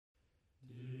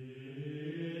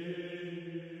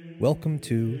Welcome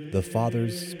to The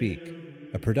Fathers Speak,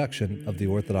 a production of the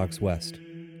Orthodox West.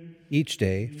 Each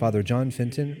day, Father John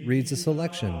Fenton reads a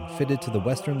selection fitted to the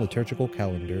Western liturgical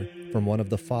calendar from one of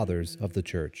the Fathers of the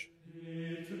Church.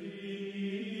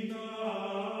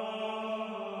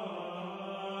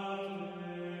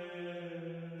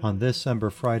 On this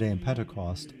Ember Friday and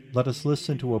Pentecost, let us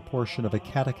listen to a portion of a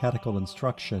catechetical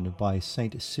instruction by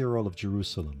St. Cyril of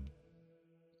Jerusalem.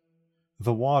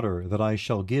 The water that I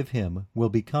shall give him will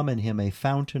become in him a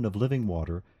fountain of living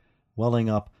water,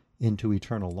 welling up into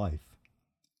eternal life.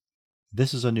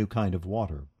 This is a new kind of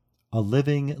water, a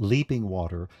living, leaping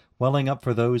water, welling up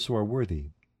for those who are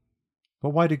worthy. But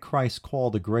why did Christ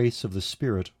call the grace of the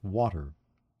Spirit water?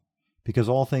 Because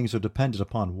all things are dependent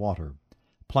upon water.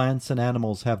 Plants and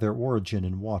animals have their origin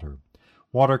in water.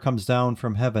 Water comes down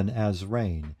from heaven as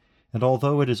rain, and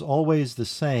although it is always the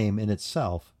same in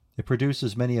itself, it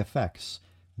produces many effects,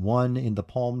 one in the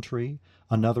palm tree,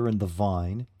 another in the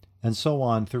vine, and so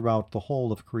on throughout the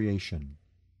whole of creation.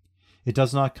 It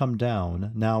does not come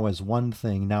down, now as one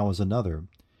thing, now as another,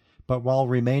 but while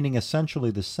remaining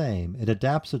essentially the same, it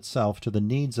adapts itself to the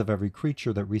needs of every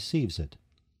creature that receives it.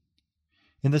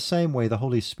 In the same way, the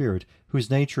Holy Spirit, whose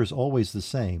nature is always the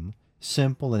same,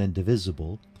 simple and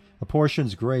indivisible,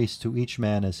 apportions grace to each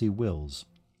man as he wills.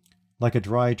 Like a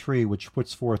dry tree which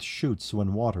puts forth shoots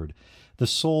when watered, the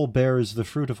soul bears the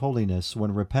fruit of holiness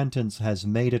when repentance has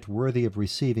made it worthy of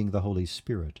receiving the Holy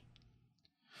Spirit.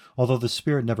 Although the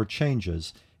Spirit never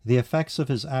changes, the effects of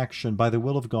his action by the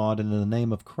will of God and in the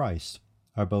name of Christ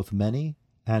are both many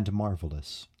and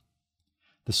marvelous.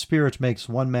 The Spirit makes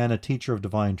one man a teacher of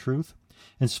divine truth,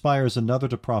 inspires another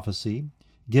to prophecy,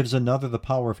 gives another the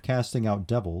power of casting out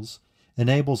devils,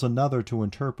 enables another to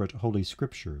interpret Holy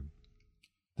Scripture.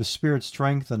 The Spirit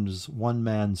strengthens one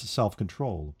man's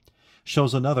self-control,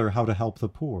 shows another how to help the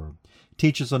poor,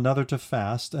 teaches another to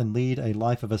fast and lead a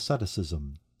life of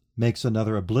asceticism, makes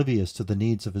another oblivious to the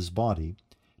needs of his body,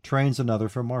 trains another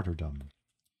for martyrdom.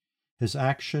 His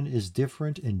action is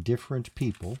different in different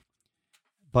people,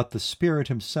 but the Spirit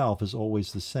himself is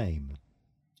always the same.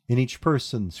 In each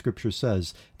person, Scripture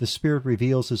says, the Spirit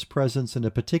reveals his presence in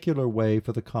a particular way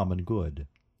for the common good.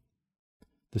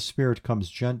 The Spirit comes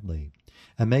gently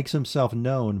and makes himself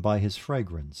known by his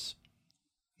fragrance.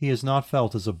 He is not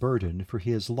felt as a burden, for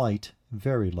he is light,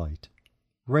 very light.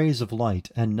 Rays of light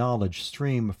and knowledge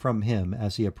stream from him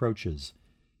as he approaches.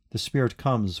 The Spirit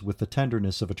comes with the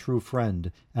tenderness of a true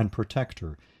friend and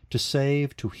protector, to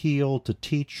save, to heal, to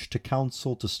teach, to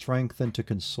counsel, to strengthen, to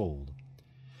console.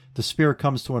 The Spirit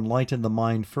comes to enlighten the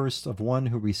mind first of one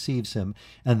who receives him,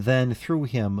 and then, through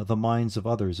him, the minds of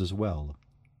others as well.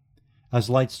 As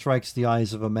light strikes the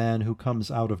eyes of a man who comes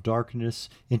out of darkness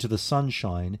into the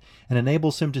sunshine and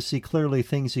enables him to see clearly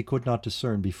things he could not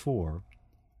discern before,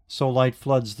 so light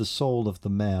floods the soul of the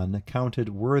man counted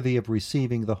worthy of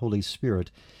receiving the Holy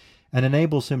Spirit and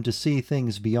enables him to see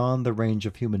things beyond the range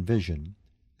of human vision,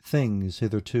 things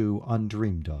hitherto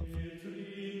undreamed of.